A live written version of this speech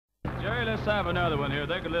let's have another one here.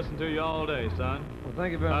 They could listen to you all day, son. Well,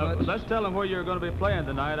 thank you very much. Let's tell them where you're going to be playing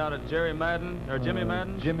tonight out at Jimmy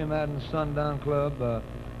Madden's? Jimmy Madden's Sundown Club.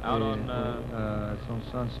 Out on... it's on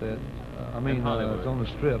Sunset. Hollywood. It's on the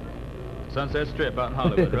Strip. Sunset Strip out in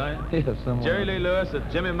Hollywood, right? Yeah, somewhere. Jerry Lee Lewis at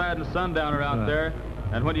Jimmy Madden's Sundowner out there.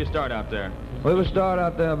 And when do you start out there? We will start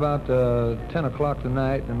out there about 10 o'clock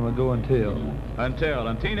tonight, and we'll go until. And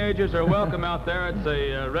teenagers are welcome out there. It's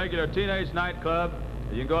a regular teenage nightclub.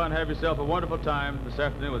 You can go out and have yourself a wonderful time this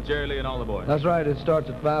afternoon with Jerry Lee and all the boys. That's right. It starts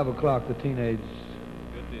at 5 o'clock, the teenage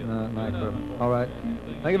nightclub. All right.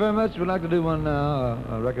 Thank you very much. We'd like to do one now,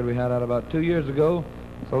 a record we had out about 2 years ago.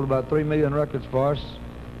 Sold about 3 million records for us.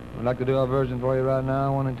 We'd like to do our version for you right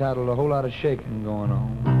now, one entitled A Whole Lot of Shaking Going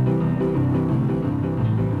On.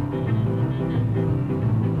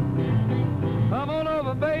 Come on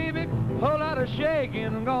over, baby, whole lot of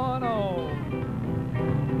shaking going on.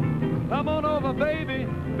 Come on over, baby,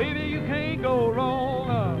 baby, you can't go wrong.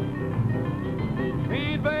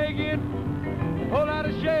 Ain't begging, whole lot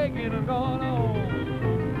of shaking going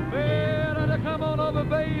on. Well, come on over,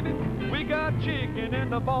 baby, we got chicken in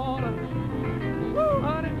the barn. Woo,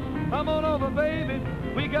 honey, come on over, baby,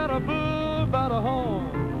 we got a bull by the horn.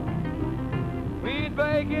 We ain't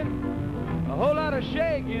begging, a whole lot of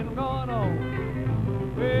shaking going on.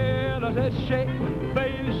 Well, I said shake,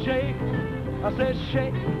 baby, shake. I said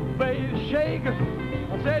shake, baby, shake.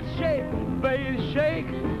 I said shake, baby, shake.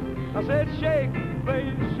 I said shake,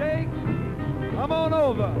 baby, shake. Come on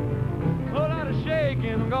over. A whole lot of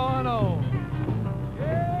shaking going on.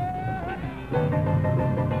 Yeah.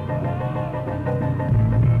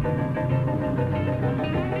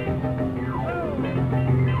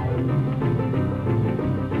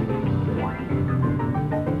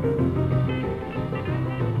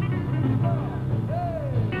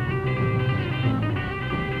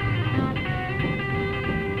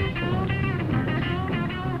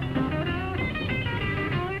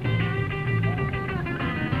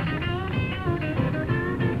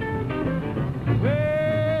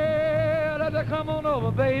 Come on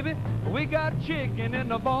over, baby. We got chicken in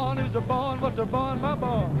the barn. Who's the barn? What's the barn? My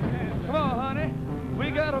barn. Come on, honey. We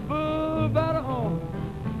got a bull by the horn.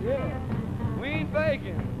 Yeah. We ain't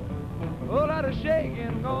faking. A whole lot of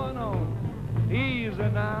shaking going on. Easy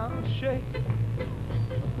now. Shake.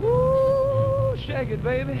 Woo! Shake it,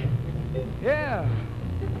 baby. Yeah.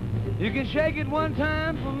 You can shake it one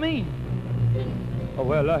time for me. Oh,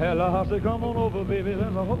 well, hell, I say, come on over, baby.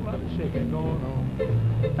 There's a whole lot of shaking going on.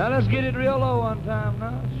 Now, let's get it real low one time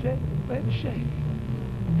now. Shake it, baby, shake.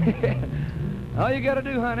 All you got to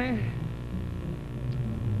do, honey,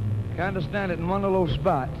 kind of stand it in one little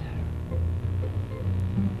spot.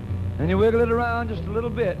 And you wiggle it around just a little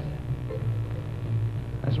bit.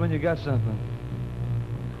 That's when you got something.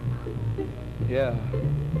 Yeah.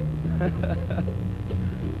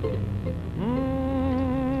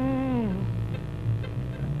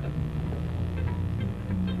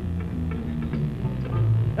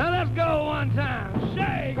 Now let's go one time.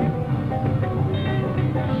 Shake it.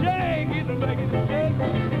 Shake it and make it shake.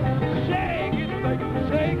 Shake it and make it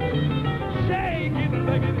shake. Shake it and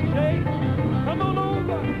make it shake. Come on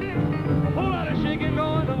over. A whole lot of shaking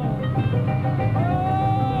going on.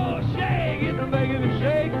 Oh, shake it and make it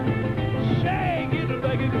shake. Shake it and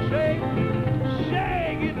make it shake.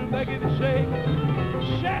 Shake it and make it shake.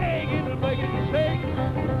 Shake it and make it shake.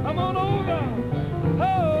 Come on over. A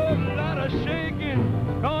whole lot of shaking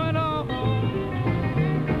going on.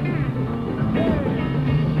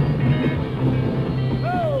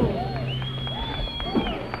 Oh.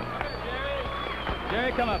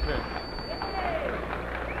 Jerry, come up here.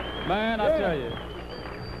 Man, I tell you,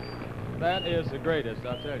 that is the greatest,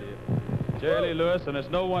 I tell you. Jerry Lee Lewis, and it's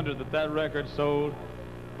no wonder that that record sold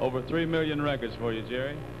over 3 million records for you,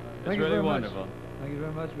 Jerry. It's really wonderful. Thank you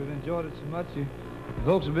very much. We've enjoyed it so much. The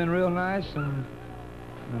folks have been real nice, and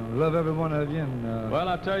love every one of you. And, well,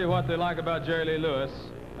 I'll tell you what they like about Jerry Lee Lewis,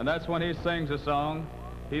 and that's when he sings a song,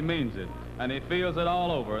 he means it, and he feels it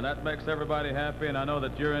all over, and that makes everybody happy, and I know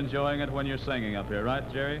that you're enjoying it when you're singing up here, right,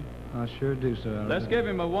 Jerry? I sure do, sir. Let's give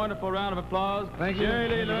him a wonderful round of applause. Thank you. Jerry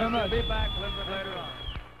Lee Lewis will be back a little bit later on.